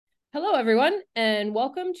Hello, everyone, and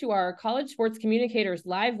welcome to our College Sports Communicators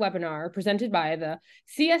live webinar presented by the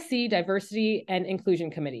CSC Diversity and Inclusion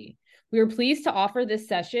Committee. We are pleased to offer this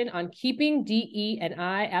session on keeping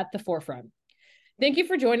DE&I at the forefront. Thank you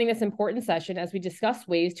for joining this important session as we discuss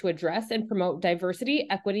ways to address and promote diversity,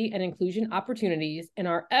 equity, and inclusion opportunities in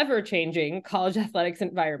our ever-changing college athletics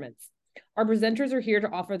environments. Our presenters are here to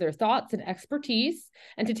offer their thoughts and expertise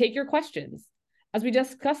and to take your questions as we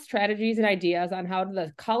discuss strategies and ideas on how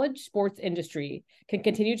the college sports industry can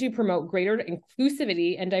continue to promote greater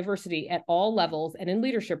inclusivity and diversity at all levels and in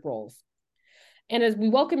leadership roles. And as we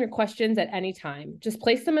welcome your questions at any time, just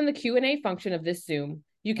place them in the Q&A function of this Zoom.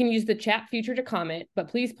 You can use the chat feature to comment, but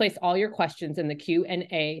please place all your questions in the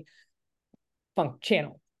Q&A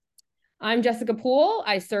channel. I'm Jessica Poole.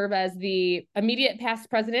 I serve as the immediate past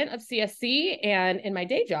president of CSC, and in my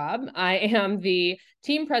day job, I am the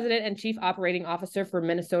team president and chief operating officer for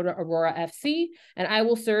Minnesota Aurora FC, and I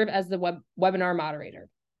will serve as the webinar moderator.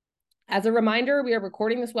 As a reminder, we are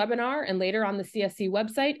recording this webinar, and later on the CSC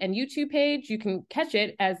website and YouTube page, you can catch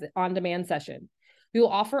it as on-demand session. We will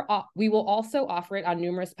also offer it on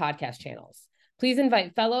numerous podcast channels. Please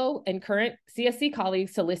invite fellow and current CSC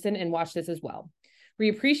colleagues to listen and watch this as well. We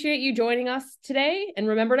appreciate you joining us today, and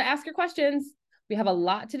remember to ask your questions. We have a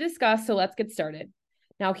lot to discuss, so let's get started.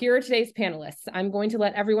 Now, here are today's panelists. I'm going to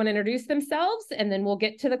let everyone introduce themselves, and then we'll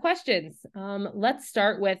get to the questions. Let's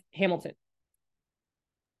start with Hamilton.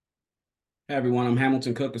 Hey everyone, I'm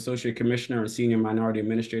Hamilton Cook, Associate Commissioner and Senior Minority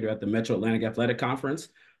Administrator at the Metro Atlantic Athletic Conference.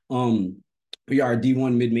 We are a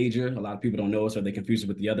D1 mid-major. A lot of people don't know us or they confuse it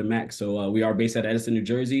with the other MAC. So we are based at Edison, New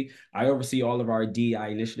Jersey. I oversee all of our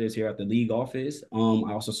DEI initiatives here at the league office. I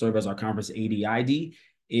also serve as our conference AD/ID.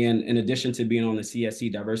 And in addition to being on the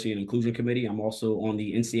CSC Diversity and Inclusion Committee, I'm also on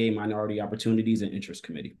the NCAA Minority Opportunities and Interest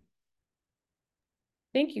Committee.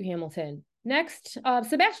 Thank you, Hamilton. Next,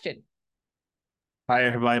 Sebastian. Hi,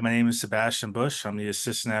 everybody. My name is Sebastian Bush. I'm the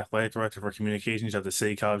Assistant Athletic Director for Communications at the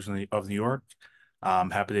City College of New York.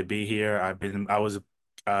 I'm happy to be here. Had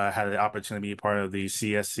the opportunity to be part of the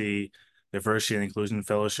CSC Diversity and Inclusion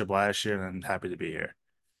Fellowship last year, and I'm happy to be here.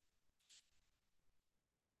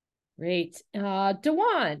 Great.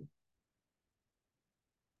 Dewan.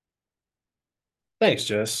 Thanks,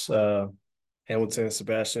 Jess. Hamilton,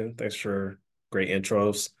 Sebastian, thanks for great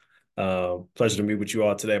intros. Pleasure to meet with you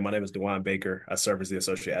all today. My name is Dewan Baker. I serve as the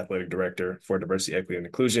Associate Athletic Director for Diversity, Equity, and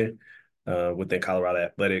Inclusion within Colorado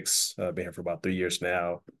Athletics. Been here for about 3 years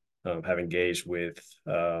now. Have engaged with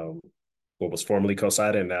what was formerly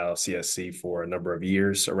COSIDA and now CSC for a number of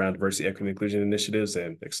years around diversity, equity, and inclusion initiatives,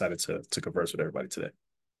 and excited to converse with everybody today.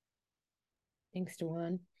 Thanks,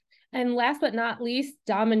 Dewan. And last but not least,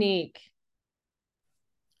 Dominique.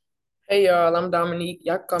 Hey y'all, I'm Dominique.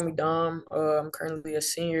 Y'all can call me Dom. I'm currently a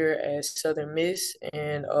senior at Southern Miss,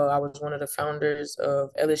 and I was one of the founders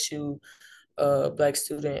of LSU Black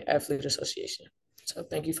Student Athlete Association. So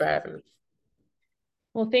thank you for having me.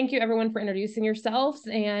 Well, thank you everyone for introducing yourselves,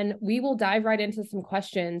 and we will dive right into some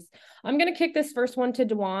questions. I'm going to kick this first one to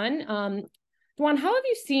Dewan. Dewan, how have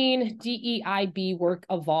you seen DEIB work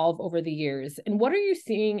evolve over the years, and what are you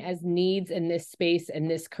seeing as needs in this space and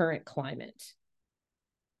this current climate?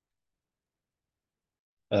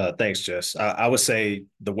 Thanks, Jess. I would say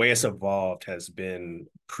the way it's evolved has been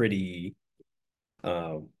pretty,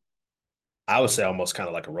 I would say almost kind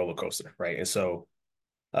of like a roller coaster, right? And so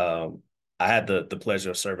I had the pleasure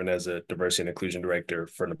of serving as a diversity and inclusion director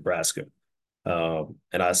for Nebraska. And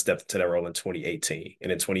I stepped into that role in 2018.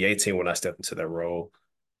 And in 2018, when I stepped into that role,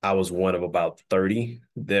 I was one of about 30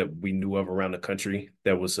 that we knew of around the country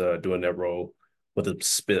that was doing that role with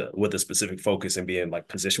a specific focus and being like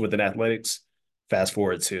positioned within athletics. Fast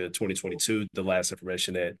forward to 2022, the last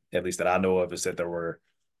information at least that I know of is that there were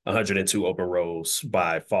 102 open roles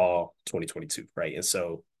by fall 2022, right? And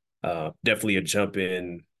so definitely a jump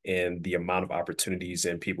in the amount of opportunities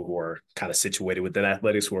and people who are kind of situated within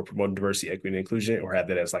athletics who are promoting diversity, equity, and inclusion or have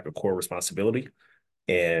that as like a core responsibility.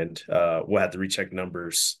 And we'll have to recheck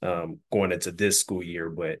numbers going into this school year,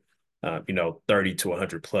 but 30 to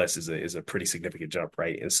 100 plus is a pretty significant jump,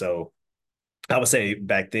 right? And so I would say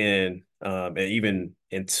back then, and even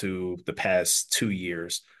into the past 2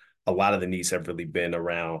 years, a lot of the needs have really been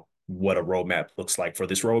around what a roadmap looks like for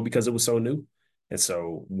this role because it was so new. And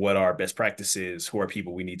so what are best practices? Who are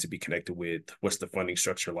people we need to be connected with? What's the funding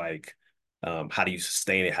structure like? How do you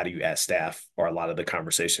sustain it? How do you add staff? Are a lot of the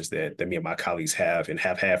conversations that me and my colleagues have and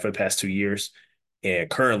have had for the past 2 years. And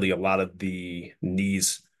currently, a lot of the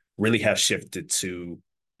needs really have shifted to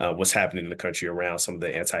what's happening in the country around some of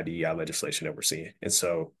the anti-DEI legislation that we're seeing. And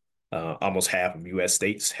so almost half of U.S.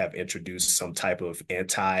 states have introduced some type of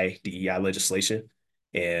anti-DEI legislation.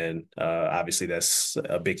 And obviously that's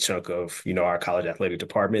a big chunk of, our college athletic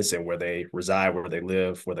departments and where they reside, where they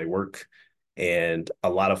live, where they work. And a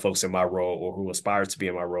lot of folks in my role or who aspire to be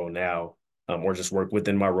in my role now, or just work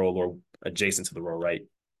within my role or adjacent to the role, right,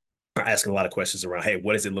 are asking a lot of questions around, hey,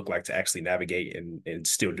 what does it look like to actually navigate and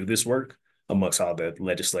still do this work amongst all the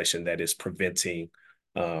legislation that is preventing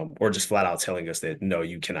or just flat out telling us that, no,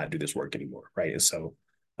 you cannot do this work anymore, right? And so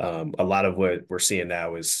a lot of what we're seeing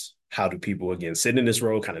now is how do people, again, sit in this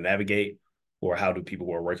role, kind of navigate, or how do people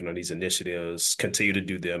who are working on these initiatives continue to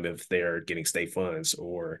do them if they're getting state funds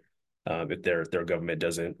or if their government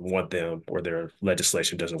doesn't want them or their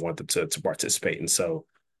legislation doesn't want them to participate. And so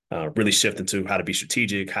really shifting to how to be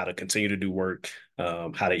strategic, how to continue to do work,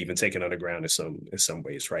 how to even take it underground in some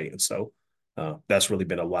ways, right? And so that's really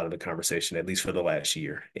been a lot of the conversation, at least for the last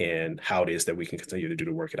year, and how it is that we can continue to do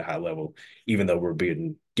the work at a high level, even though we're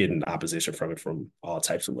getting opposition from it from all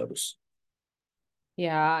types of levels.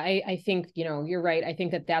 Yeah, I think, you're right. I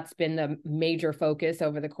think that that's been the major focus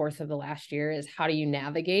over the course of the last year is how do you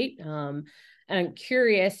navigate? And I'm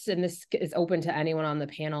curious, and this is open to anyone on the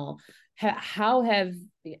panel, how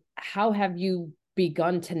have you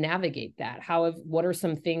begun to navigate that? What are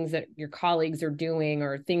some things that your colleagues are doing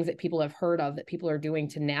or things that people have heard of that people are doing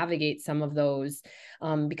to navigate some of those?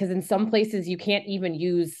 Because in some places you can't even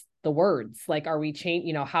use the words, like, are we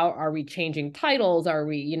how are we changing titles? Are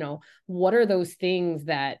we, what are those things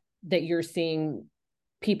that you're seeing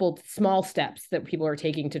small steps that people are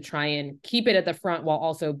taking to try and keep it at the front while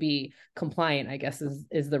also be compliant, I guess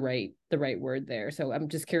is the right word there. So I'm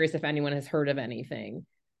just curious if anyone has heard of anything.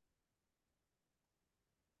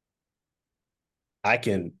 I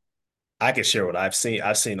can share what I've seen.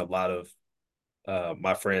 I've seen a lot of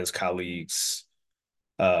my friends, colleagues,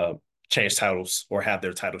 change titles or have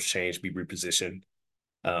their titles changed, be repositioned,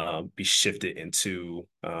 be shifted into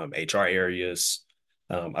HR areas.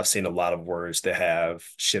 I've seen a lot of words that have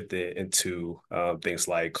shifted into things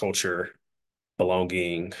like culture,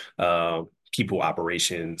 belonging, people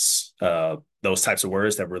operations, those types of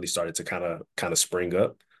words that really started to kind of spring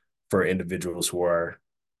up for individuals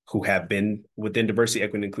who have been within diversity,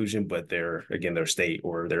 equity, and inclusion, but their state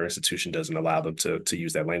or their institution doesn't allow them to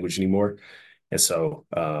use that language anymore. And so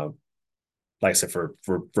like I said,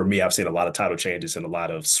 for me, I've seen a lot of title changes and a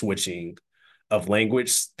lot of switching of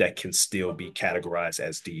language that can still be categorized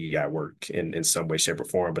as DEI work in some way, shape, or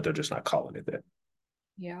form, but they're just not calling it that.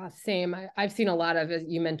 Yeah, same. I've seen a lot of, as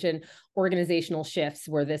you mentioned, organizational shifts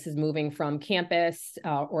where this is moving from campus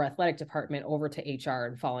or athletic department over to HR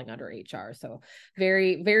and falling under HR. So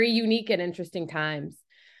very, very unique and interesting times.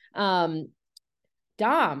 Dom,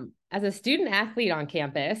 as a student athlete on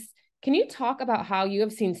campus, can you talk about how you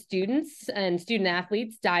have seen students and student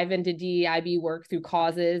athletes dive into DEIB work through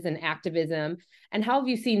causes and activism? And how have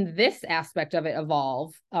you seen this aspect of it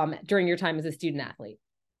evolve during your time as a student athlete?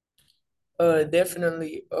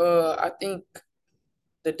 Definitely. I think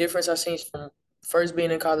the difference I've seen from first being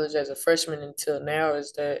in college as a freshman until now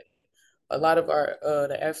is that a lot of our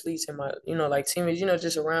the athletes and my like teammates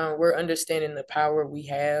just around, we're understanding the power we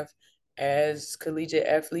have as collegiate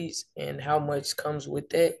athletes and how much comes with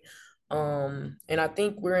that. And I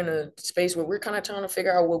think we're in a space where we're kind of trying to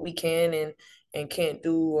figure out what we can and can't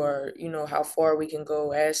do, or how far we can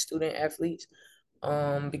go as student athletes.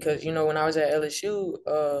 Because when I was at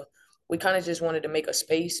LSU, we kind of just wanted to make a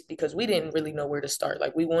space because we didn't really know where to start.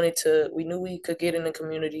 Like we knew we could get in the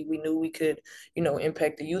community, we knew we could,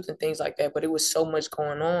 impact the youth and things like that. But it was so much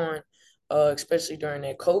going on, especially during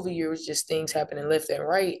that COVID year. It was just things happening left and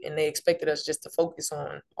right, and they expected us just to focus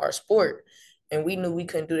on our sport, and we knew we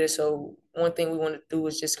couldn't do that. So one thing we wanted to do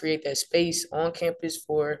was just create that space on campus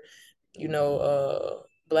for, you know,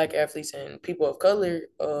 Black athletes and people of color,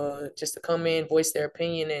 just to come in, voice their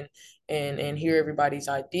opinion, and hear everybody's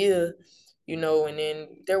idea, and then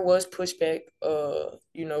there was pushback,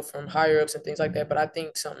 from higher ups and things like that. But I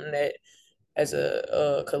think something that as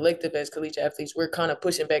a collective, as collegiate athletes, we're kind of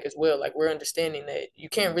pushing back as well. Like we're understanding that you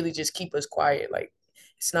can't really just keep us quiet. Like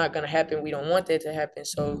it's not gonna happen. We don't want that to happen.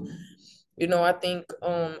 So, I think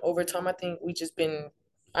over time, I think we just been.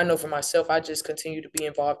 I know for myself, I just continue to be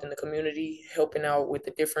involved in the community, helping out with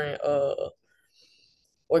the different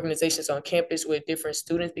organizations on campus with different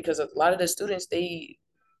students, because a lot of the students they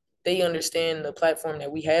understand the platform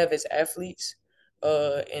that we have as athletes,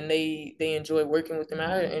 and they enjoy working with them.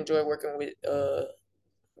 I enjoy working with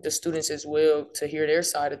the students as well to hear their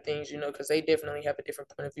side of things, because they definitely have a different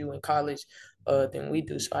point of view in college than we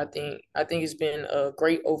do. So I think it's been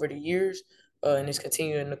great over the years, and it's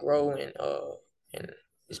continuing to grow, and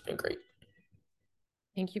it's been great.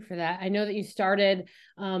 Thank you for that. I know that you started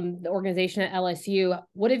the organization at LSU.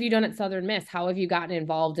 What have you done at Southern Miss? How have you gotten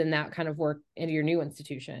involved in that kind of work in your new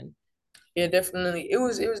institution? Yeah, definitely. It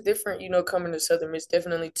was different, coming to Southern Miss,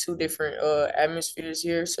 definitely two different atmospheres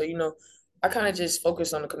here. So, I kind of just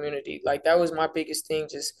focused on the community. Like that was my biggest thing,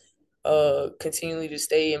 just continually to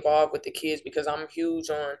stay involved with the kids because I'm huge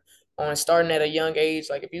on starting at a young age.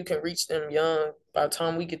 Like if you can reach them young, by the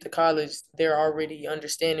time we get to college, they're already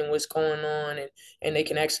understanding what's going on and they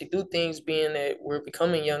can actually do things being that we're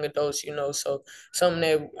becoming young adults. So something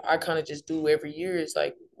that I kind of just do every year is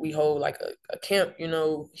like we hold like a camp,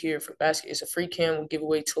 here for basket. It's a free camp. We give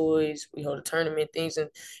away toys. We hold a tournament, things, and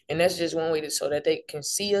that's just one way to so that they can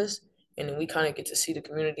see us, and then we kind of get to see the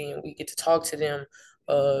community and we get to talk to them,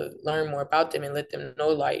 learn more about them, and let them know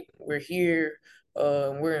like we're here,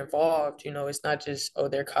 we're involved. It's not just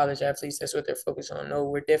they're college athletes. That's what they're focused on. No,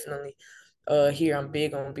 we're definitely here. I'm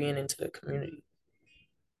big on being into the community.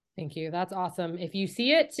 Thank you. That's awesome. If you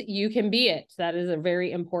see it, you can be it. That is a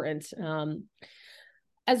very important.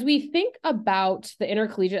 As we think about the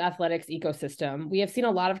intercollegiate athletics ecosystem, we have seen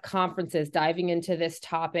a lot of conferences diving into this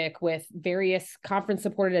topic with various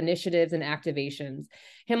conference-supported initiatives and activations.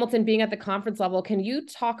 Hamilton, being at the conference level, can you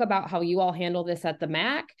talk about how you all handle this at the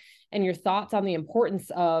MAC and your thoughts on the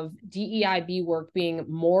importance of DEIB work being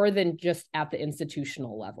more than just at the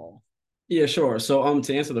institutional level? Yeah, sure. So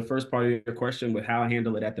to answer the first part of your question with how I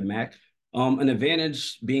handle it at the MAC, an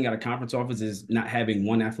advantage being at a conference office is not having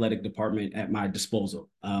one athletic department at my disposal.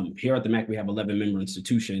 Here at the MAC, we have 11 member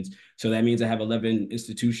institutions. So that means I have 11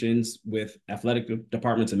 institutions with athletic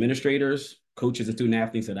departments, administrators, coaches, and student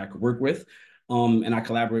athletes that I could work with. And I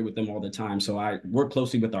collaborate with them all the time. So I work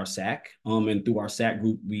closely with our SAC, and through our SAC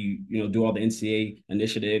group, we do all the NCAA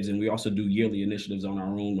initiatives, and we also do yearly initiatives on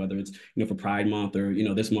our own, whether it's for Pride Month or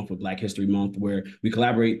this month with Black History Month, where we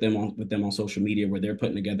collaborate with them on social media, where they're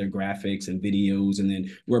putting together graphics and videos, and then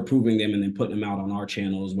we're approving them and then putting them out on our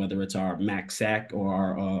channels, whether it's our MAC SAC or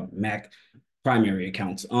our MAC primary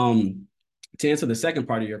accounts. To answer the second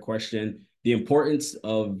part of your question, the importance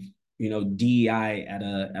of DEI at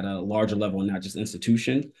a larger level and not just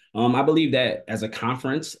institution. I believe that as a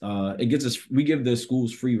conference, we give the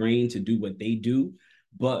schools free reign to do what they do,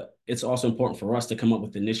 but it's also important for us to come up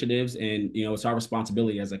with initiatives, and it's our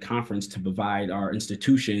responsibility as a conference to provide our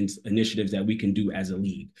institutions initiatives that we can do as a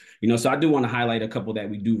league. So I do want to highlight a couple that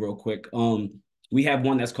we do real quick. We have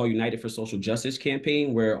one that's called United for Social Justice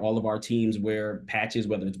campaign, where all of our teams wear patches,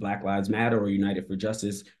 whether it's Black Lives Matter or United for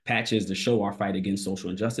Justice patches, to show our fight against social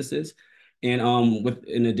injustices. And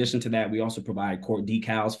in addition to that, we also provide court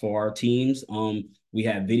decals for our teams. We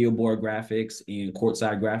have video board graphics and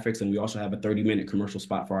courtside graphics, and we also have a 30-minute commercial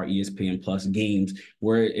spot for our ESPN Plus games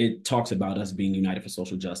where it talks about us being united for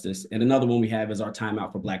social justice. And another one we have is our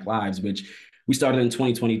Timeout for Black Lives, which we started in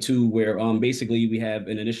 2022, where basically we have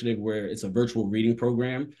an initiative where it's a virtual reading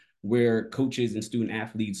program where coaches and student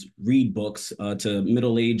athletes read books to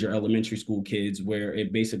middle-aged or elementary school kids, where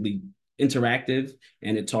it basically interactive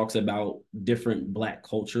and it talks about different Black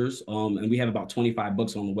cultures. And we have about 25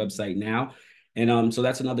 books on the website now. And so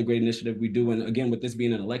that's another great initiative we do. And again, with this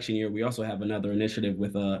being an election year, we also have another initiative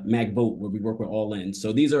with MAC Vote, where we work with All In.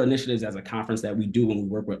 So these are initiatives as a conference that we do when we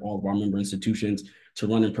work with all of our member institutions to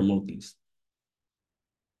run and promote these.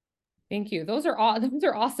 Thank you. Those are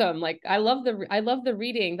awesome. Like I love the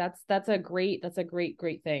reading. That's a great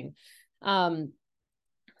thing.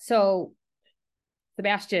 So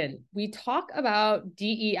Sebastian, we talk about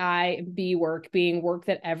DEIB work being work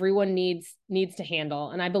that everyone needs to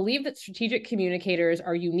handle. And I believe that strategic communicators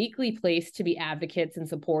are uniquely placed to be advocates and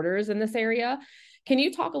supporters in this area. Can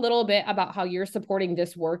you talk a little bit about how you're supporting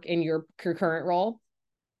this work in your current role?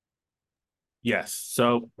 Yes.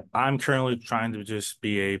 So I'm currently trying to just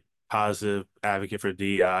be a positive advocate for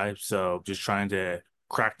DEI. So just trying to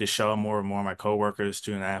crack the shell more and more of my coworkers,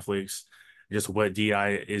 student athletes, just what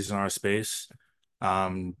DEI is in our space.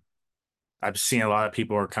 I've seen a lot of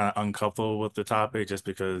people are kind of uncomfortable with the topic just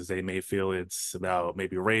because they may feel it's about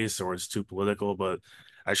maybe race or it's too political, but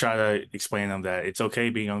I try to explain to them that it's okay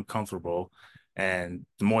being uncomfortable. And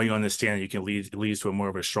the more you understand, you can leads to a more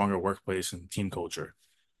of a stronger workplace and team culture.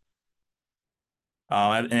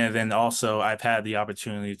 And then also I've had the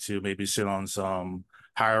opportunity to maybe sit on some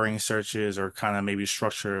hiring searches or kind of maybe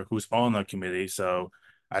structure who's on the committee. So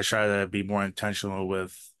I try to be more intentional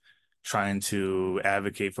with trying to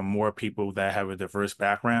advocate for more people that have a diverse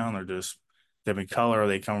background or just different color, or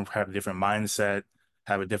they have a different mindset,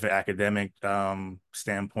 have a different academic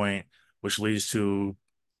standpoint, which leads to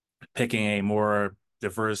picking a more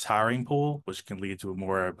diverse hiring pool, which can lead to a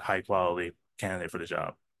more high quality candidate for the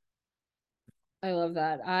job. I love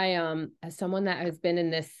that. As someone that has been in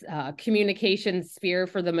this communication sphere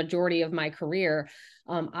for the majority of my career,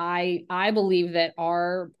 I believe that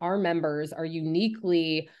our members are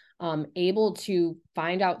uniquely able to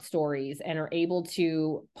find out stories and are able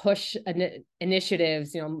to push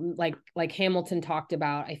initiatives, like Hamilton talked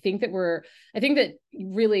about. I think that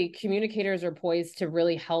really communicators are poised to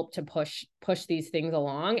really help to push these things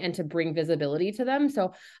along and to bring visibility to them.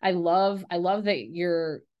 So I love that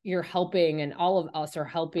you're helping, and all of us are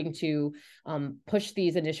helping to push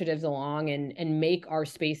these initiatives along and make our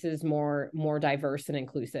spaces more diverse and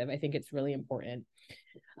inclusive. I think it's really important.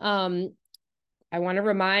 I want to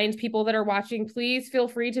remind people that are watching, please feel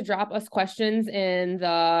free to drop us questions in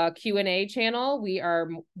the Q&A channel. We are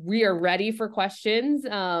ready for questions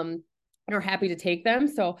and are happy to take them.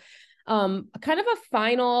 So kind of a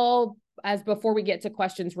final, as before we get to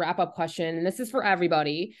questions, wrap up question, and this is for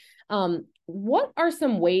everybody. What are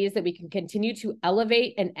some ways that we can continue to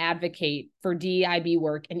elevate and advocate for DEIB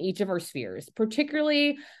work in each of our spheres,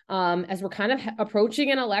 particularly as we're kind of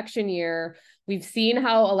approaching an election year? We've seen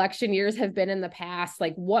how election years have been in the past.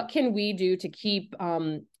 Like, what can we do to keep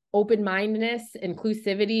open-mindedness,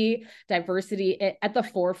 inclusivity, diversity at the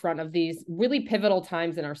forefront of these really pivotal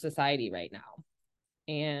times in our society right now?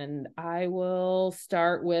 And I will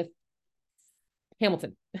start with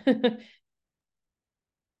Hamilton.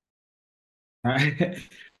 All right.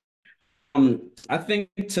 I think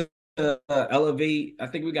to elevate, I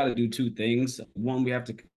think we got to do two things. One, we have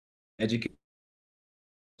to educate,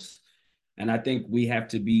 and I think we have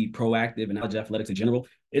to be proactive in college athletics in general.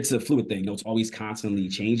 It's a fluid thing. It's always constantly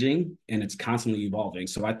changing and it's constantly evolving.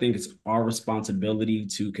 So I think it's our responsibility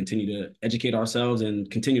to continue to educate ourselves and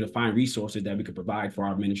continue to find resources that we could provide for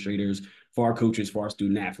our administrators, for our coaches, for our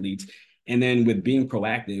student athletes. And then with being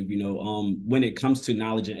proactive, when it comes to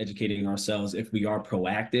knowledge and educating ourselves, if we are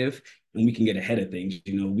proactive and we can get ahead of things,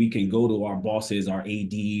 we can go to our bosses, our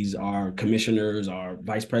ADs, our commissioners, our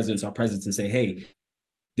vice presidents, our presidents, and say, hey,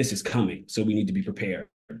 this is coming, so we need to be prepared.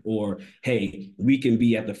 Or, hey, we can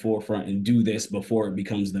be at the forefront and do this before it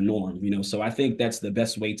becomes the norm. So I think that's the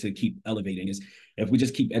best way to keep elevating, is if we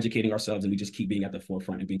just keep educating ourselves and we just keep being at the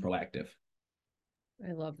forefront and being proactive.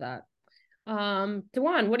 I love that.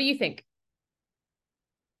 Dewan, what do you think?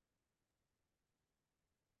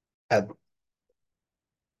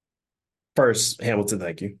 First, Hamilton,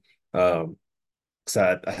 thank you. Because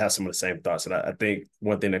I have some of the same thoughts, and I think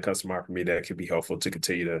one thing that comes to mind for me that could be helpful to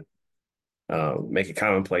continue to make it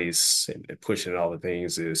commonplace and pushing all the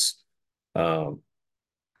things is, I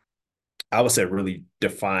would say, really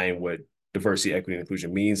define what diversity, equity, and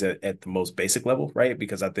inclusion means at the most basic level, right?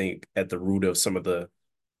 Because I think at the root of some of the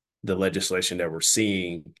legislation that we're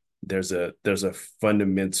seeing, there's a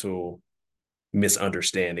fundamental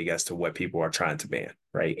misunderstanding as to what people are trying to ban,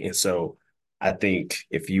 right? And so I think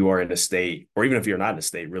if you are in a state, or even if you're not in a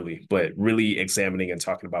state, really, but really examining and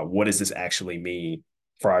talking about what does this actually mean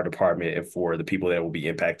for our department and for the people that will be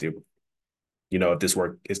impacted, if this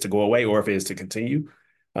work is to go away or if it is to continue,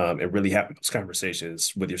 and really having those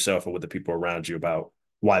conversations with yourself and with the people around you about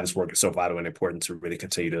why this work is so vital and important to really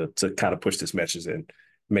continue to kind of push this message and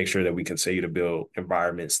make sure that we continue to build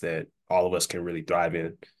environments that all of us can really thrive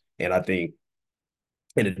in. And I think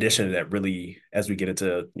in addition to that, really, as we get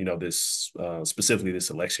into, this specifically this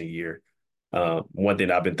election year, one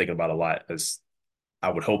thing I've been thinking about a lot is I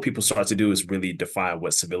would hope people start to do is really define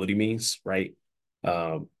what civility means, right?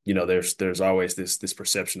 There's always this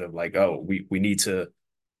perception of like, oh, we need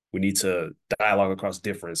to dialogue across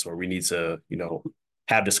difference, or we need to,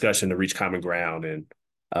 have discussion to reach common ground. And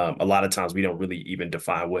a lot of times we don't really even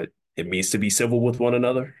define what it means to be civil with one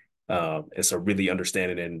another. And so really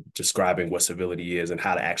understanding and describing what civility is and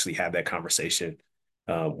how to actually have that conversation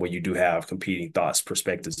when you do have competing thoughts,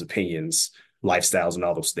 perspectives, opinions, lifestyles, and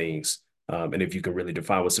all those things. And if you can really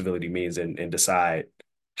define what civility means and decide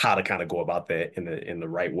how to kind of go about that in the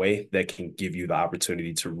right way, that can give you the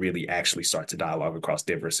opportunity to really actually start to dialogue across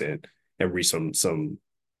difference and reach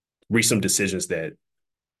some decisions that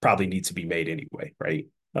probably need to be made anyway, right?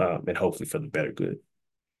 And hopefully for the better good.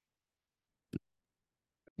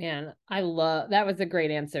 Man, that was a great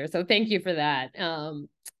answer. So thank you for that.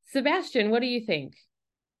 Sebastian, what do you think?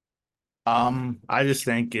 I just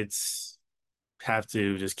think have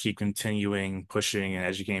to just keep continuing pushing and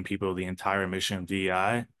educating people the entire mission of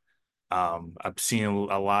DEI. I've seen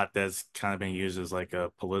a lot that's kind of been used as like a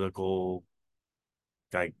political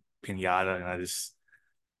like pinata, and I just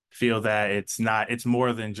feel that it's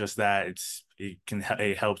more than just that.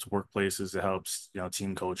 It helps workplaces, it helps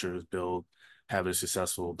team cultures have a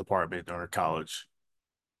successful department or college.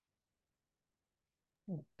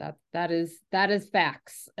 That is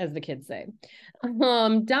facts, as the kids say.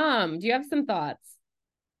 Dom, do you have some thoughts?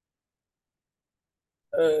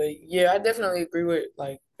 Yeah, I definitely agree with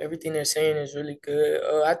like everything they're saying is really good.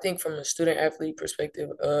 I think from a student athlete perspective,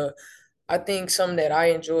 I think something that I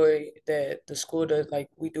enjoy that the school does, like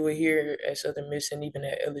we do it here at Southern Miss and even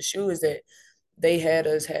at LSU, is that they had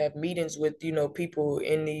us have meetings with people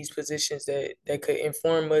in these positions that could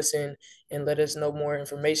inform us and let us know more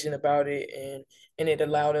information about it, and it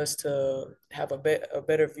allowed us to have a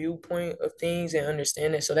better viewpoint of things and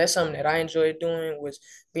understand it. So that's something that I enjoyed doing, was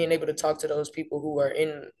being able to talk to those people who are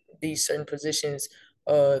in these certain positions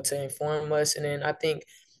to inform us. And then I think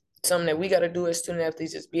something that we got to do as student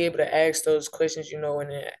athletes is be able to ask those questions,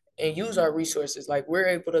 and use our resources. Like, we're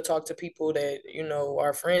able to talk to people that,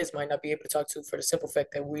 our friends might not be able to talk to, for the simple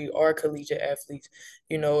fact that we are collegiate athletes.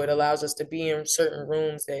 It allows us to be in certain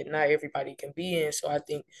rooms that not everybody can be in. So I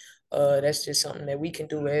think that's just something that we can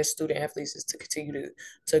do as student athletes, is to continue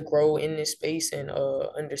to grow in this space and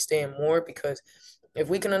understand more, because if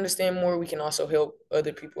we can understand more, we can also help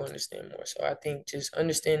other people understand more. So I think just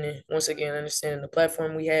understanding, once again, understanding the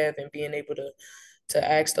platform we have and being able to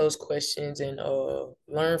ask those questions and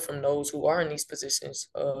learn from those who are in these positions,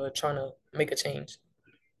 trying to make a change.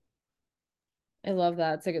 I love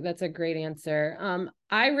that. That's a great answer.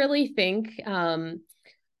 I really think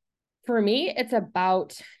for me, it's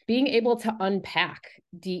about being able to unpack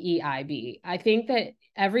DEIB. I think that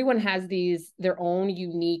everyone has their own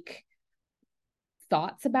unique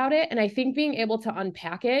thoughts about it, and I think being able to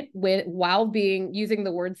unpack it while using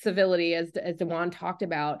the word civility, as Dewan talked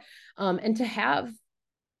about, and to have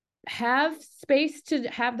space to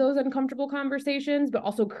have those uncomfortable conversations, but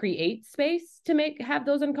also create space to have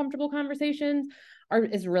those uncomfortable conversations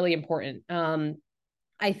is really important.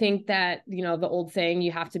 I think that, the old saying,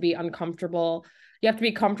 you have to be uncomfortable. You have to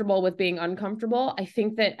be comfortable with being uncomfortable. I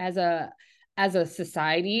think that as a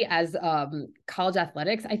society, as college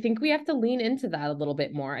athletics, I think we have to lean into that a little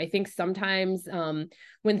bit more. I think sometimes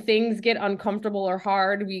when things get uncomfortable or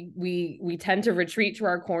hard, we tend to retreat to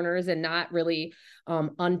our corners and not really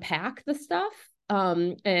unpack the stuff.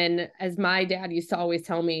 And as my dad used to always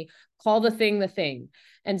tell me, call the thing the thing.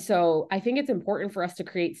 And so I think it's important for us to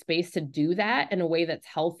create space to do that in a way that's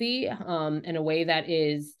healthy, in a way that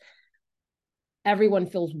is everyone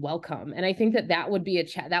feels welcome. And I think that would be a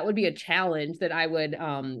challenge that I would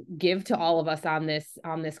give to all of us on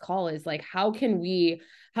this call, is like, how can we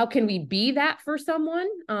be that for someone,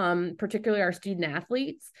 particularly our student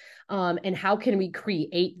athletes, and how can we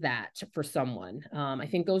create that for someone? I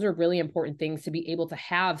think those are really important things, to be able to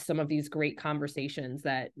have some of these great conversations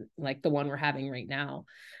that, like the one we're having right now.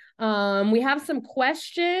 We have some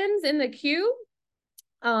questions in the queue.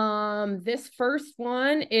 This first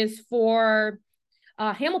one is for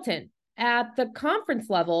Hamilton. At the conference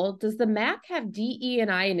level, does the MAC have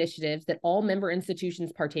DE&I initiatives that all member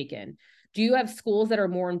institutions partake in? Do you have schools that are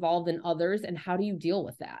more involved than others, and how do you deal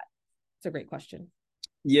with that? It's a great question.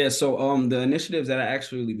 Yeah, so the initiatives that I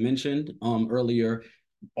actually mentioned earlier,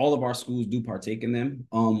 all of our schools do partake in them.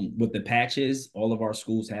 With the patches, all of our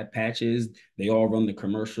schools have patches. They all run the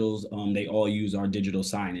commercials. They all use our digital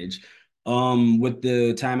signage. With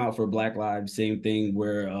the timeout for Black Lives, same thing,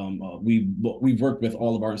 where we've worked with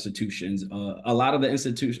all of our institutions. A lot of the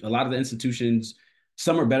institutions,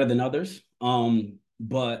 some are better than others.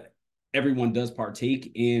 But everyone does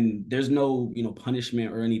partake, and there's no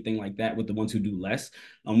punishment or anything like that with the ones who do less.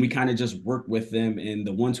 We kind of just work with them, and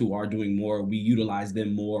the ones who are doing more, we utilize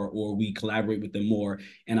them more, or we collaborate with them more.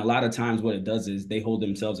 And a lot of times what it does is they hold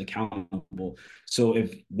themselves accountable. So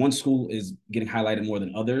if one school is getting highlighted more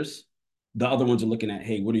than others, the other ones are looking at,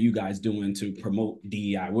 hey, what are you guys doing to promote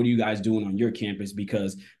DEI? What are you guys doing on your campus?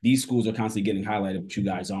 Because these schools are constantly getting highlighted, but you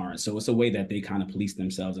guys aren't. So it's a way that they kind of police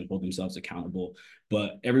themselves and hold themselves accountable.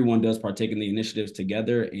 But everyone does partake in the initiatives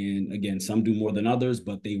together. And again, some do more than others,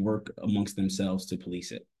 but they work amongst themselves to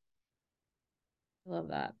police it. I love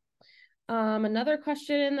that. Another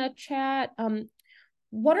question in the chat.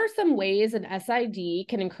 What are some ways an SID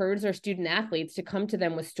can encourage their student athletes to come to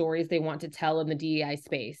them with stories they want to tell in the DEI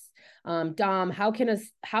space? Dom, how can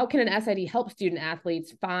an SID help student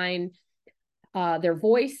athletes find their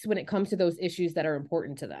voice when it comes to those issues that are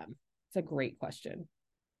important to them? It's a great question.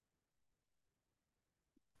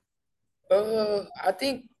 I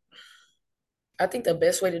think the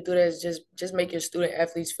best way to do that is just make your student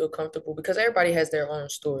athletes feel comfortable, because everybody has their own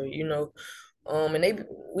story, and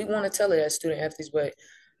we want to tell it as student athletes, but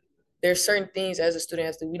there's certain things as a student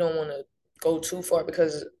athlete we don't want to go too far,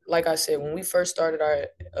 because like I said, when we first started our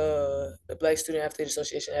the Black Student Athlete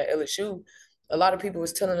Association at LSU, a lot of people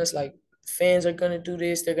was telling us, like, fans are going to do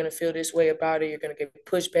this, they're going to feel this way about it, you're going to get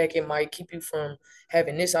pushback, it might keep you from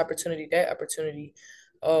having this opportunity, that opportunity.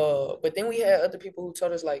 But then we had other people who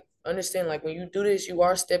told us, like, understand, like, when you do this, you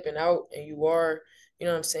are stepping out and you are, you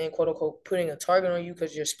know what I'm saying, quote unquote, putting a target on you,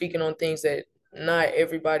 because you're speaking on things that not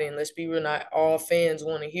everybody, and let's be real, not all fans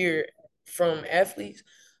want to hear from athletes.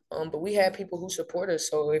 But we have people who support us.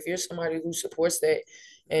 So if you're somebody who supports that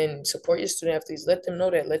and support your student athletes, let them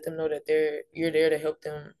know that. Let them know that you're there to help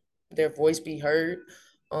them, their voice be heard.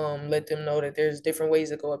 Let them know that there's different ways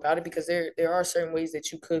to go about it, because there are certain ways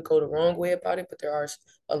that you could go the wrong way about it, but there are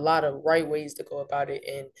a lot of right ways to go about it.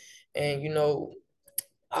 And you know,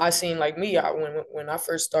 I seen, like me, when I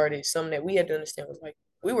first started, something that we had to understand was, like,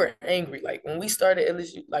 we were angry. Like when we started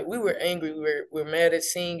LSU, like we were angry. We were mad at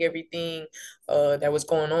seeing everything that was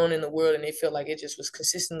going on in the world, and they felt like it just was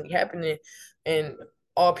consistently happening. And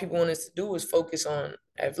all people wanted us to do was focus on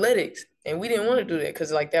athletics, and we didn't want to do that,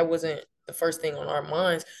 because like that wasn't the first thing on our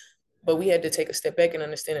minds. But we had to take a step back and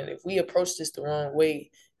understand that if we approach this the wrong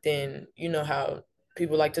way, then you know how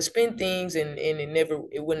people like to spin things, and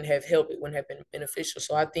it wouldn't have helped, it wouldn't have been beneficial.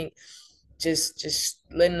 So I think just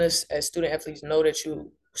letting us as student athletes know that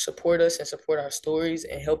you support us and support our stories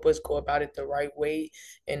and help us go about it the right way,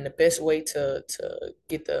 and the best way to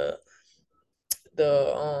get the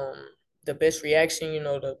the best reaction, you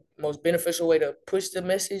know, the most beneficial way to push the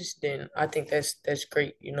message, then I think that's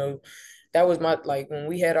great. You know, that was my, like, when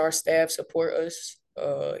we had our staff support us,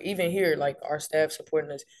 even here, like our staff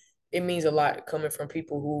supporting us, it means a lot coming from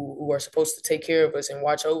people who are supposed to take care of us and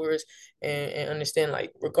watch over us, and understand,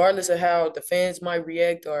 like, regardless of how the fans might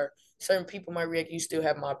react or certain people might react, you still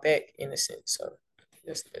have my back in a sense. So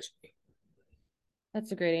that's the best way.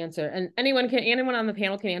 That's a great answer. And anyone on the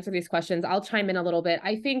panel can answer these questions. I'll chime in a little bit.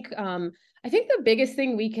 I think the biggest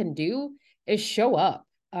thing we can do is show up.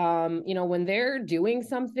 You know, when they're doing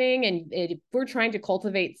something, and if we're trying to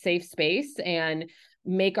cultivate safe space and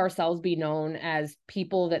make ourselves be known as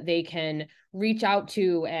people that they can reach out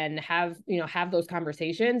to and have those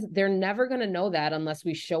conversations, they're never going to know that unless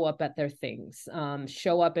we show up at their things,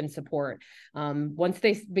 show up and support. Once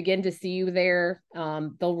they begin to see you there,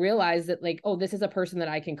 they'll realize that, like, oh, this is a person that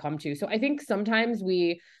I can come to. So I think sometimes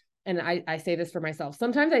and I say this for myself,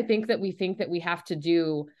 sometimes I think that we have to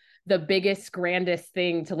do the biggest, grandest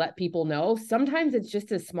thing to let people know. Sometimes it's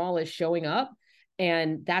just as small as showing up,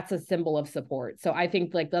 and that's a symbol of support. So I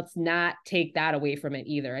think, like, let's not take that away from it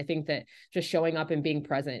either. I think that just showing up and being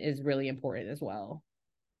present is really important as well.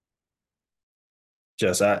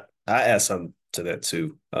 Jess, I add something to that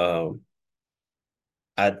too. I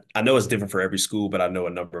know it's different for every school, but I know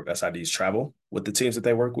a number of SIDs travel with the teams that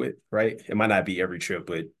they work with, right? It might not be every trip,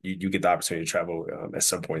 but you get the opportunity to travel at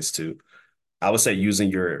some points too. I would say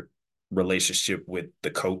using your relationship with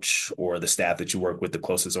the coach or the staff that you work with the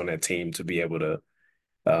closest on that team to be able to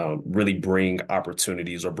really bring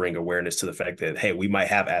opportunities or bring awareness to the fact that, hey, we might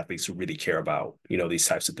have athletes who really care about, you know, these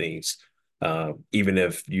types of things. Even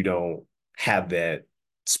if you don't have that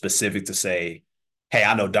specific to say, hey,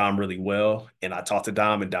 I know Dom really well, and I talked to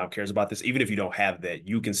Dom, and Dom cares about this. Even if you don't have that,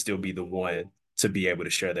 you can still be the one to be able to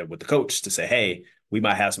share that with the coach, to say, hey, we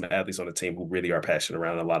might have some athletes on the team who really are passionate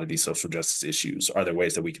around a lot of these social justice issues. Are there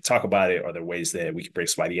ways that we can talk about it? Are there ways that we can bring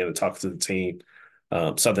somebody in and talk to the team?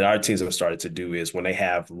 Something our teams have started to do is when they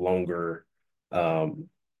have longer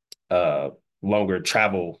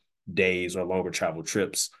travel days or longer travel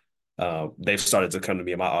trips, they've started to come to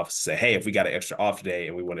me in my office and say, hey, if we got an extra off day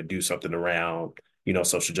and we want to do something around, you know,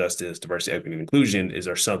 social justice, diversity, equity, and inclusion, is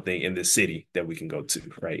there something in this city that we can go to,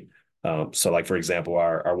 right? So, like, for example,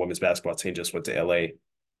 our women's basketball team just went to LA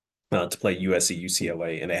to play USC,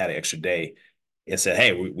 UCLA, and they had an extra day and said,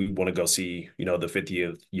 hey, we want to go see, you know, the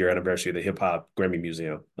 50th year anniversary of the Hip Hop Grammy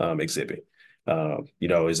Museum exhibit. You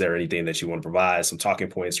know, is there anything that you want to provide, some talking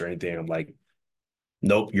points or anything? I'm like,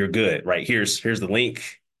 nope, you're good, right? Here's the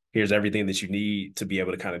link. Here's everything that you need to be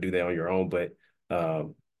able to kind of do that on your own. But,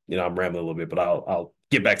 you know, I'm rambling a little bit, but I'll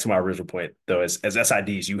get back to my original point, though. As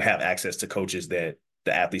SIDs, you have access to coaches that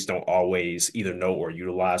the athletes don't always either know or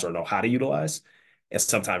utilize or know how to utilize. And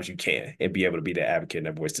sometimes you can, and be able to be the advocate and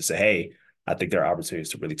that voice to say, hey, I think there are opportunities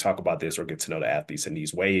to really talk about this or get to know the athletes in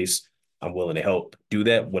these ways. I'm willing to help do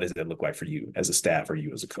that. What does that look like for you as a staff or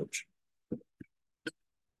you as a coach?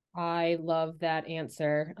 I love that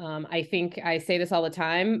answer. I think I say this all the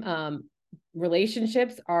time.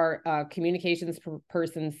 Relationships are communications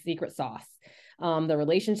person's secret sauce. The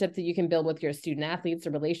relationships that you can build with your student athletes,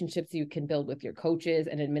 the relationships you can build with your coaches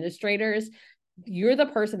and administrators, you're the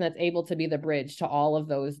person that's able to be the bridge to all of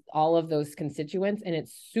those constituents. And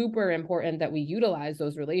it's super important that we utilize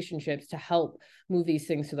those relationships to help move these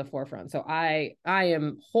things to the forefront. So I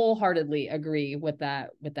am wholeheartedly agree with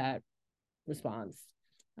that response.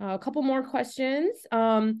 A couple more questions.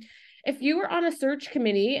 If you were on a search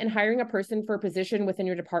committee and hiring a person for a position within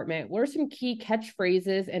your department, what are some key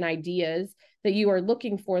catchphrases and ideas that you are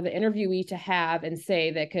looking for the interviewee to have and say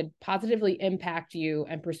that could positively impact you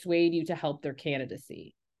and persuade you to help their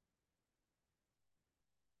candidacy?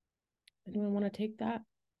 Anyone want to take that?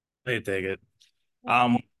 I take it.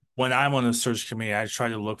 When I'm on a search committee, I try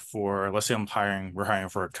to look for, let's say we're hiring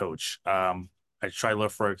for a coach. I try to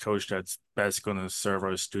look for a coach that's best going to serve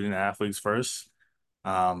our student athletes first.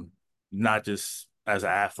 Not just as an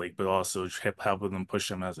athlete, but also helping them push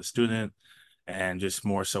them as a student and just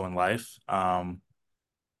more so in life. Yeah,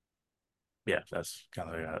 that's kind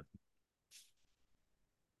of it.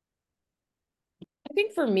 I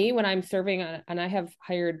think for me, when I'm serving, and I have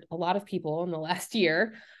hired a lot of people in the last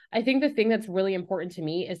year, I think the thing that's really important to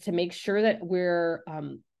me is to make sure that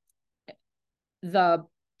the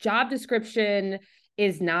job description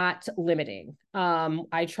is not limiting.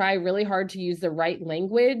 I try really hard to use the right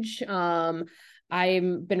language.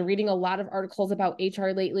 I've been reading a lot of articles about HR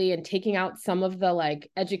lately and taking out some of the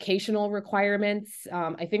educational requirements.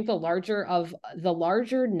 I think the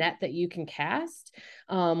larger net that you can cast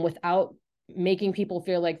without making people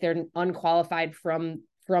feel like they're unqualified from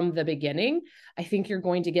the beginning, I think you're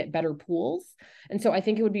going to get better pools. And so I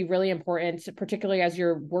think it would be really important, particularly as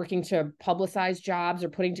you're working to publicize jobs or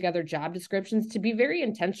putting together job descriptions, to be very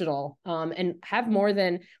intentional and have more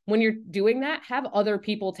than, when you're doing that, have other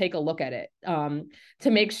people take a look at it to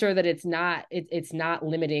make sure that it's not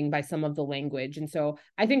limiting by some of the language. And so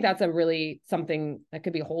I think that's something that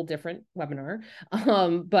could be a whole different webinar.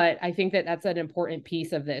 But I think that that's an important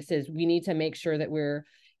piece of this, is we need to make sure that we're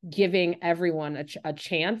giving everyone a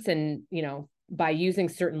chance, and by using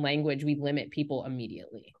certain language, we limit people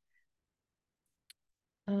immediately.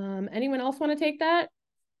 Anyone else want to take that?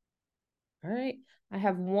 All right, I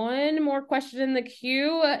have one more question in the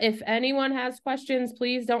queue. If anyone has questions,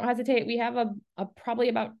 please don't hesitate. We have probably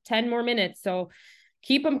about 10 more minutes, so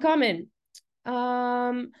keep them coming.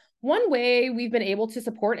 One way we've been able to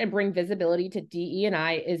support and bring visibility to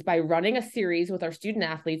DE&I is by running a series with our student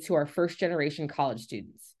athletes who are first-generation college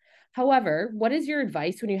students. However, what is your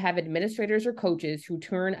advice when you have administrators or coaches who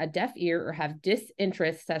turn a deaf ear or have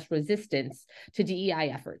disinterest/resistance to DEI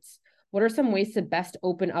efforts? What are some ways to best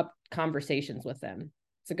open up conversations with them?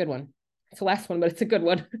 It's a good one. It's the last one, but it's a good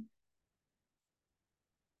one.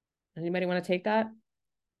 Anybody want to take that?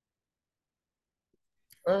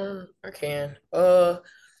 I can.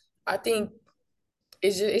 I think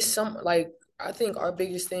I think our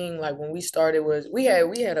biggest thing, like when we started, was we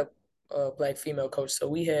had a Black female coach. So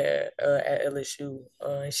we had at LSU,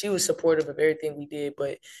 and she was supportive of everything we did.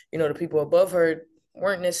 But the people above her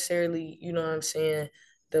weren't necessarily, what I'm saying,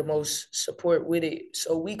 the most support with it.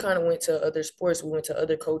 So we kind of went to other sports. We went to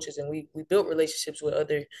other coaches, and we built relationships with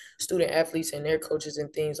other student athletes and their coaches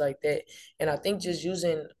and things like that. And I think just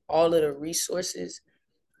using all of the resources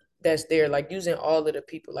that's there, like using all of the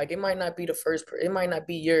people. Like, it might not be it might not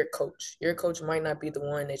be your coach might not be the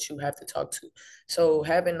one that you have to talk to. So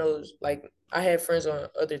having those, like, I had friends on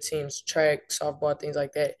other teams, track, softball, things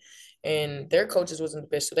like that, and their coaches wasn't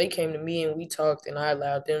the best, so they came to me and we talked, and I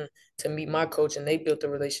allowed them to meet my coach, and they built a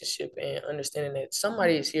relationship, and understanding that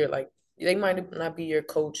somebody is here. Like, they might not be your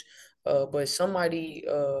coach, but somebody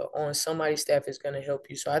on somebody's staff is going to help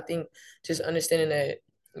you. So I think just understanding that,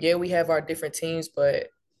 yeah, we have our different teams, but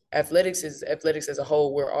athletics as a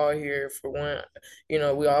whole. We're all here for one.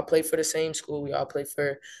 We all play for the same school. We all play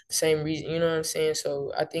for the same reason. You know what I'm saying?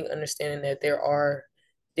 So I think understanding that there are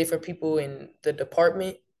different people in the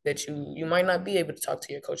department that you might not be able to talk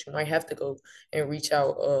to your coach. You might have to go and reach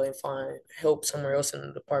out and find help somewhere else in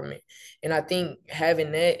the department. And I think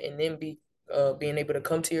having that, and then being able to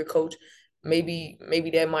come to your coach, maybe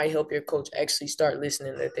that might help your coach actually start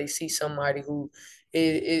listening, that they see somebody who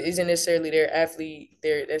isn't necessarily their athlete,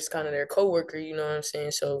 that's kind of their coworker, you know what I'm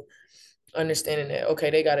saying? So understanding that, okay,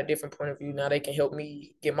 they got a different point of view. Now they can help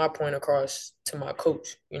me get my point across to my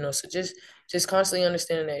coach, so just constantly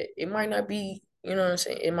understanding that it might not be, you know what I'm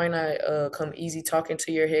saying, it might not come easy talking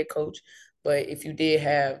to your head coach, but if you did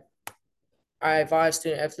have, I advise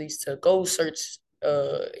student athletes to go search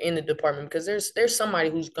in the department, because there's somebody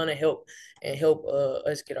who's gonna help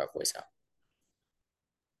us get our voice out.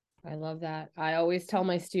 I love that. I always tell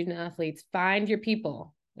my student athletes, find your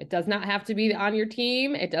people. It does not have to be on your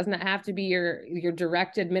team. It does not have to be your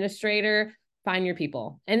direct administrator. find your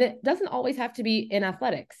people. And it doesn't always have to be in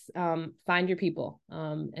athletics. Find your people,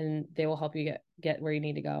 and they will help you get where you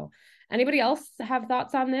need to go. Anybody else have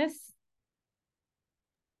thoughts on this?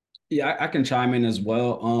 Yeah, I can chime in as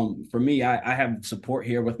well. For me, I have support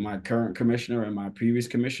here with my current commissioner and my previous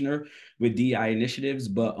commissioner with DEI initiatives.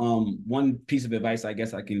 But one piece of advice I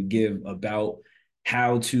guess I can give about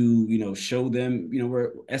how to, show them,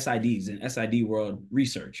 we're SIDs in SID world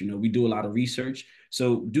research. We do a lot of research.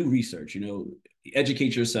 So do research,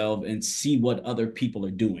 educate yourself and see what other people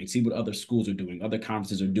are doing, see what other schools are doing, other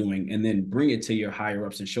conferences are doing, and then bring it to your higher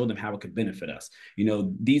ups and show them how it could benefit us.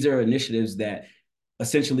 These are initiatives that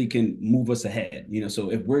essentially can move us ahead.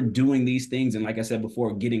 So if we're doing these things, and like I said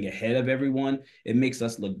before, getting ahead of everyone, it makes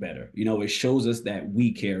us look better. It shows us that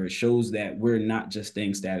we care. It shows that we're not just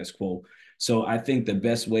staying status quo. So I think the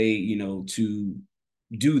best way, to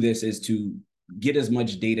do this is to get as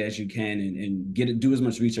much data as you can and do as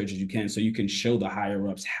much research as you can so you can show the higher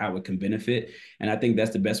ups how it can benefit. And I think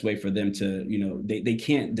that's the best way for them to, they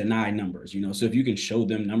can't deny numbers, so if you can show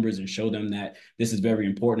them numbers and show them that this is very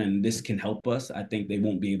important and this can help us, I think they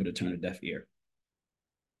won't be able to turn a deaf ear.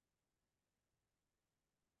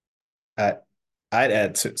 I'd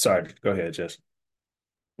add to, sorry, go ahead, Jess.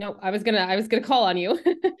 No, I was gonna call on you.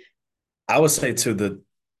 I would say the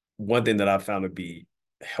one thing that I found to be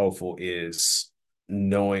helpful is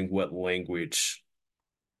knowing what language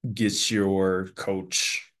gets your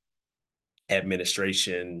coach,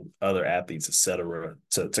 administration, other athletes, et cetera,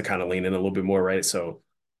 to kind of lean in a little bit more, right? So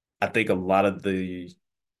I think a lot of the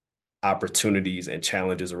opportunities and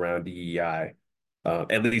challenges around DEI,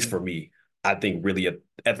 at least for me, I think really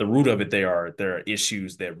at the root of it, there are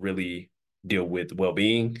issues that really deal with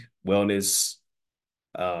well-being, wellness,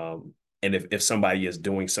 and if somebody is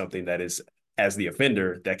doing something that is, as the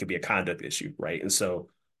offender, that could be a conduct issue, right? And so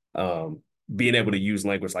being able to use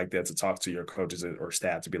language like that to talk to your coaches or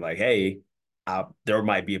staff to be like, hey, there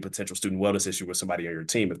might be a potential student wellness issue with somebody on your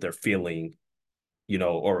team if they're feeling,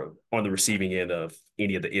 or on the receiving end of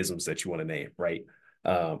any of the isms that you want to name, right?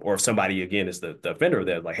 Or if somebody, again, is the offender,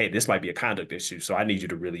 they're like, hey, this might be a conduct issue. So I need you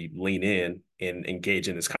to really lean in and engage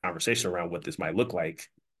in this conversation around what this might look like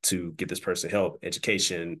to get this person help,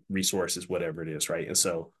 education, resources, whatever it is, right? And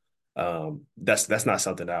so that's not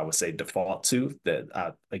something that I would say default to.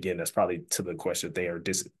 Again, that's probably to the question if they are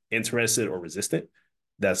disinterested or resistant.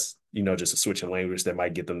 That's just a switch in language that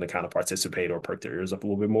might get them to kind of participate or perk their ears up a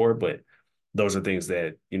little bit more. But those are things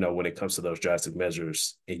that when it comes to those drastic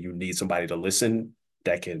measures, and you need somebody to listen,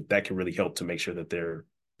 that can really help to make sure that their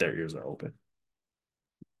ears are open.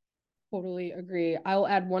 Totally agree. I'll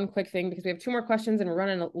add one quick thing because we have 2 more questions and we're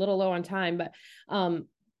running a little low on time, but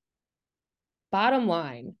bottom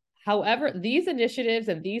line, however, these initiatives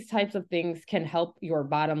and these types of things can help your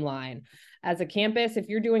bottom line. As a campus, if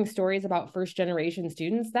you're doing stories about first generation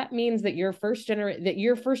students, that means that you're first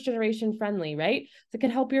generation friendly, right? So it can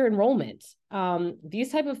help your enrollment.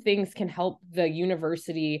 These type of things can help the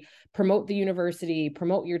university, promote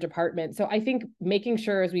your department. So I think making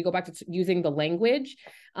sure, as we go back to using the language,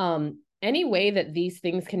 any way that these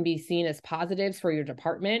things can be seen as positives for your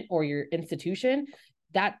department or your institution,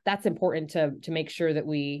 that's important to make sure that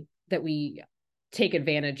we take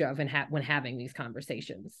advantage of and when having these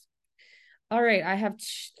conversations. All right, I have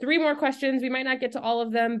 3 more questions. We might not get to all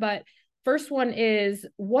of them, but first one is,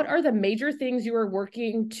 what are the major things you are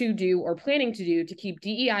working to do or planning to do to keep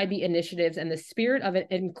DEIB initiatives and the spirit of an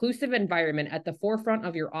inclusive environment at the forefront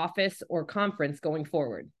of your office or conference going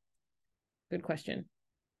forward? Good question.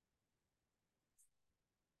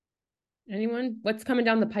 Anyone? What's coming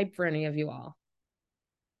down the pipe for any of you all?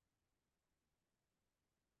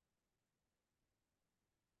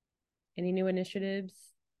 Any new initiatives?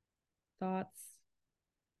 Thoughts?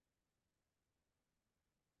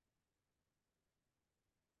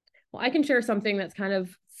 Well, I can share something that's kind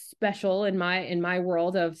of special in my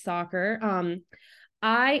world of soccer.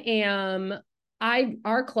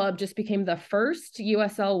 Our club just became the first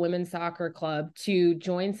USL women's soccer club to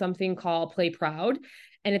join something called Play Proud.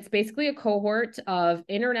 And it's basically a cohort of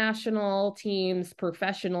international teams,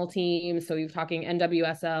 professional teams. So you're talking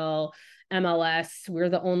NWSL, MLS. We're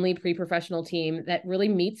the only pre-professional team that really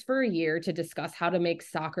meets for a year to discuss how to make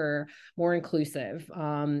soccer more inclusive.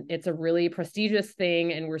 It's a really prestigious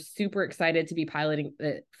thing, and we're super excited to be piloting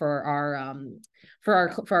it for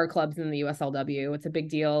our clubs in the USLW. It's a big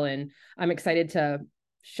deal, and I'm excited to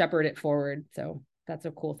shepherd it forward. So that's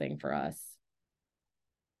a cool thing for us.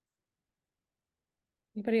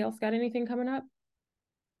 Anybody else got anything coming up?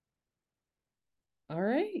 All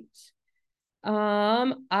right.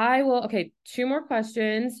 Okay, 2 more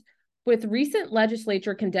questions. With recent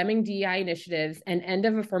legislature condemning DEI initiatives and end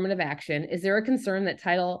of affirmative action, is there a concern that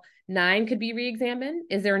Title IX could be re-examined?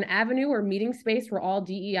 Is there an avenue or meeting space where all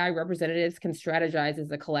DEI representatives can strategize as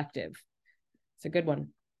a collective? It's a good one.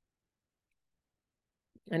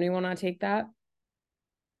 Anyone want to take that?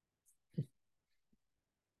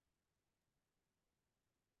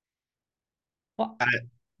 Well,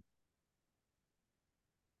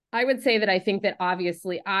 I would say that I think that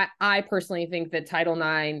obviously I personally think that Title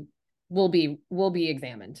IX will be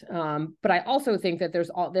examined. But I also think that there's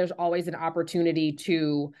always an opportunity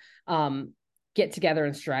to get together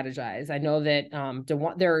and strategize. I know that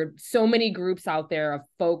there are so many groups out there of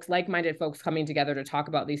folks, like-minded folks coming together to talk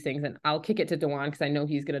about these things. And I'll kick it to DeJuan because I know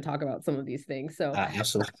he's going to talk about some of these things. So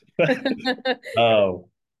absolutely.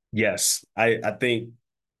 Yes, I think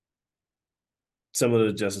some of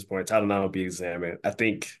the justice points, Title IX will be examined. I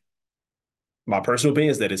think my personal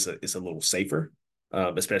opinion is that it's a little safer,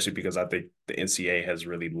 especially because I think the NCAA has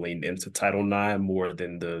really leaned into Title IX more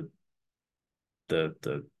than the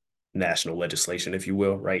national legislation, if you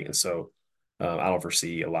will, right? And so I don't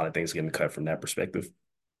foresee a lot of things getting cut from that perspective.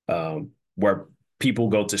 Where people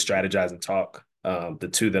go to strategize and talk, the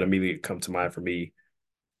two that immediately come to mind for me,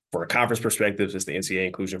 for a conference perspective, is the NCAA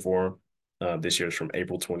Inclusion Forum. This year is from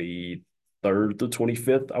April 23rd to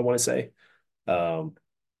 25th, I want to say.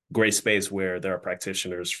 Great space where there are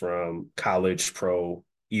practitioners from college, pro,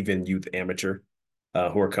 even youth amateur,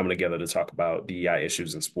 who are coming together to talk about DEI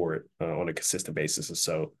issues in sport on a consistent basis. And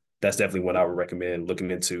so that's definitely what I would recommend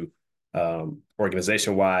looking into.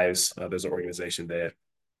 Organization-wise, there's an organization that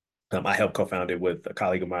I helped co-found it with a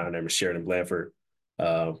colleague of mine. Her name is Sheridan Blanford,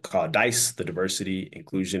 called DICE, the Diversity,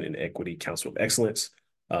 Inclusion, and Equity Council of Excellence.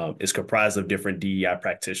 It's comprised of different DEI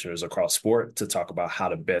practitioners across sport to talk about how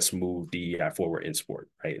to best move DEI forward in sport,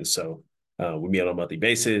 right? And so we meet on a monthly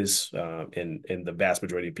basis, and the vast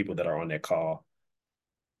majority of people that are on that call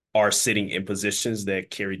are sitting in positions that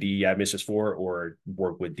carry DEI missions forward or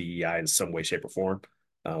work with DEI in some way, shape, or form.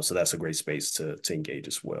 So that's a great space to engage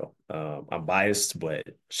as well. I'm biased, but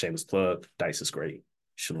shameless plug, DICE is great. You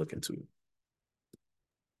should look into it.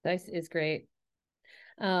 DICE is great.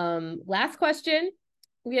 Last question.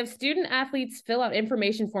 We have student athletes fill out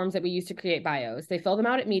information forms that we use to create bios. They fill them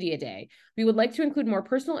out at Media Day. We would like to include more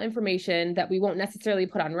personal information that we won't necessarily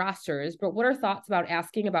put on rosters, but what are thoughts about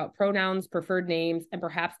asking about pronouns, preferred names, and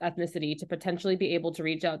perhaps ethnicity to potentially be able to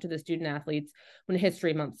reach out to the student athletes when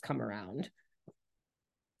history months come around?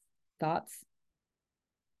 Thoughts?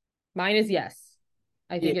 Mine is yes.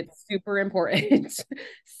 I think it's super important.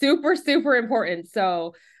 super important.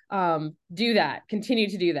 So do that. Continue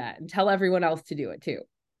to do that and tell everyone else to do it too.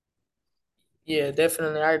 Yeah,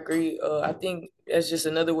 definitely. I agree. I think that's just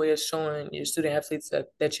another way of showing your student athletes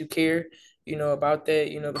that you care, about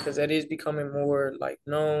that, because that is becoming more like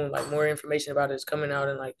known, like more information about it is coming out.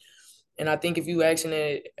 And I think if you asking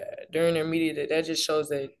it during their media, that just shows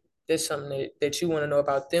that there's something that you want to know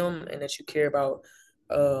about them and that you care about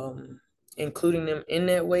including them in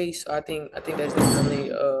that way. So I think that's definitely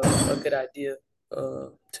a good idea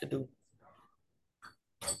to do.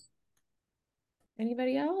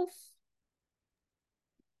 Anybody else?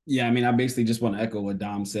 Yeah, I mean, I basically just want to echo what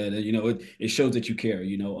Dom said. It shows that you care.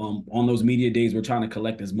 On those media days, we're trying to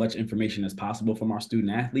collect as much information as possible from our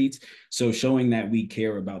student athletes. So showing that we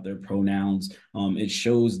care about their pronouns, it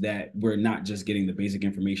shows that we're not just getting the basic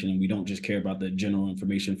information and we don't just care about the general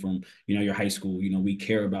information from, your high school. We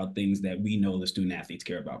care about things that we know the student athletes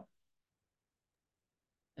care about.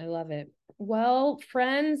 I love it. Well,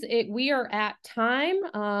 friends, we are at time.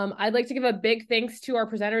 I'd like to give a big thanks to our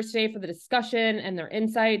presenters today for the discussion and their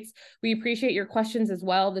insights. We appreciate your questions as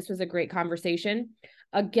well. This was a great conversation.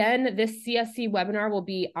 Again, this CSC webinar will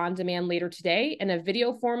be on demand later today in a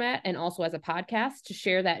video format and also as a podcast to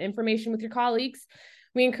share that information with your colleagues.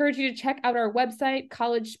 We encourage you to check out our website,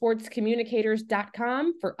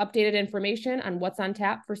 collegesportscommunicators.com, for updated information on what's on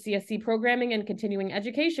tap for CSC programming and continuing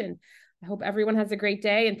education. I hope everyone has a great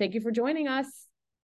day and thank you for joining us.